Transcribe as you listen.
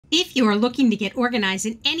If you are looking to get organized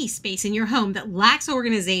in any space in your home that lacks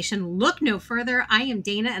organization, look no further. I am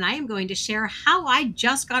Dana, and I am going to share how I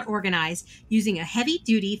just got organized using a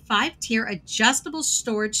heavy-duty 5-tier adjustable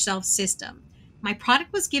storage shelf system. My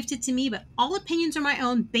product was gifted to me, but all opinions are my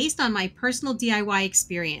own based on my personal DIY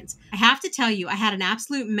experience. I have to tell you, I had an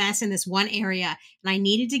absolute mess in this one area, and I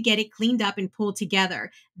needed to get it cleaned up and pulled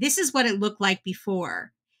together. This is what it looked like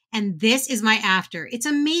before. And this is my after. It's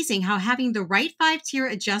amazing how having the right 5-tier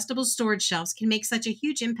adjustable storage shelves can make such a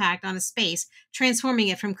huge impact on a space, transforming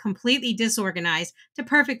it from completely disorganized to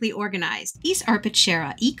perfectly organized. These are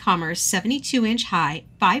Bachera e-commerce 72-inch high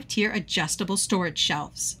 5-tier adjustable storage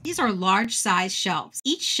shelves. These are large size shelves.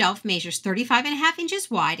 Each shelf measures 35.5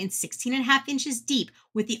 inches wide and 16.5 inches deep,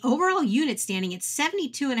 with the overall unit standing at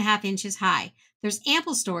 72.5 inches high. There's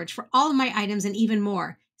ample storage for all of my items and even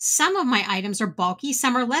more. Some of my items are bulky,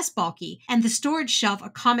 some are less bulky, and the storage shelf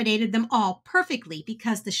accommodated them all perfectly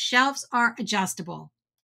because the shelves are adjustable.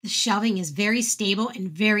 The shelving is very stable and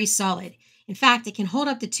very solid. In fact, it can hold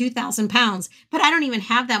up to 2,000 pounds, but I don't even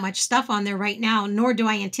have that much stuff on there right now, nor do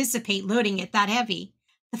I anticipate loading it that heavy.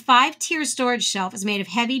 The 5-tier storage shelf is made of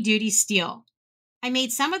heavy-duty steel. I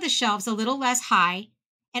made some of the shelves a little less high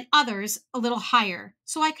and others a little higher,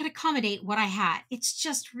 so I could accommodate what I had. It's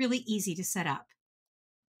just really easy to set up.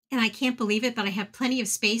 And I can't believe it, but I have plenty of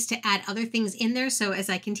space to add other things in there. So as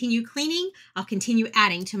I continue cleaning, I'll continue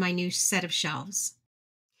adding to my new set of shelves.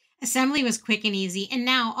 Assembly was quick and easy, and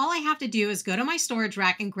now all I have to do is go to my storage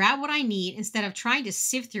rack and grab what I need instead of trying to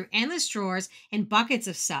sift through endless drawers and buckets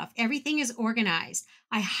of stuff. Everything is organized.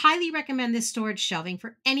 I highly recommend this storage shelving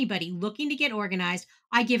for anybody looking to get organized.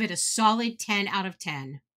 I give it a solid 10 out of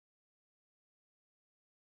 10.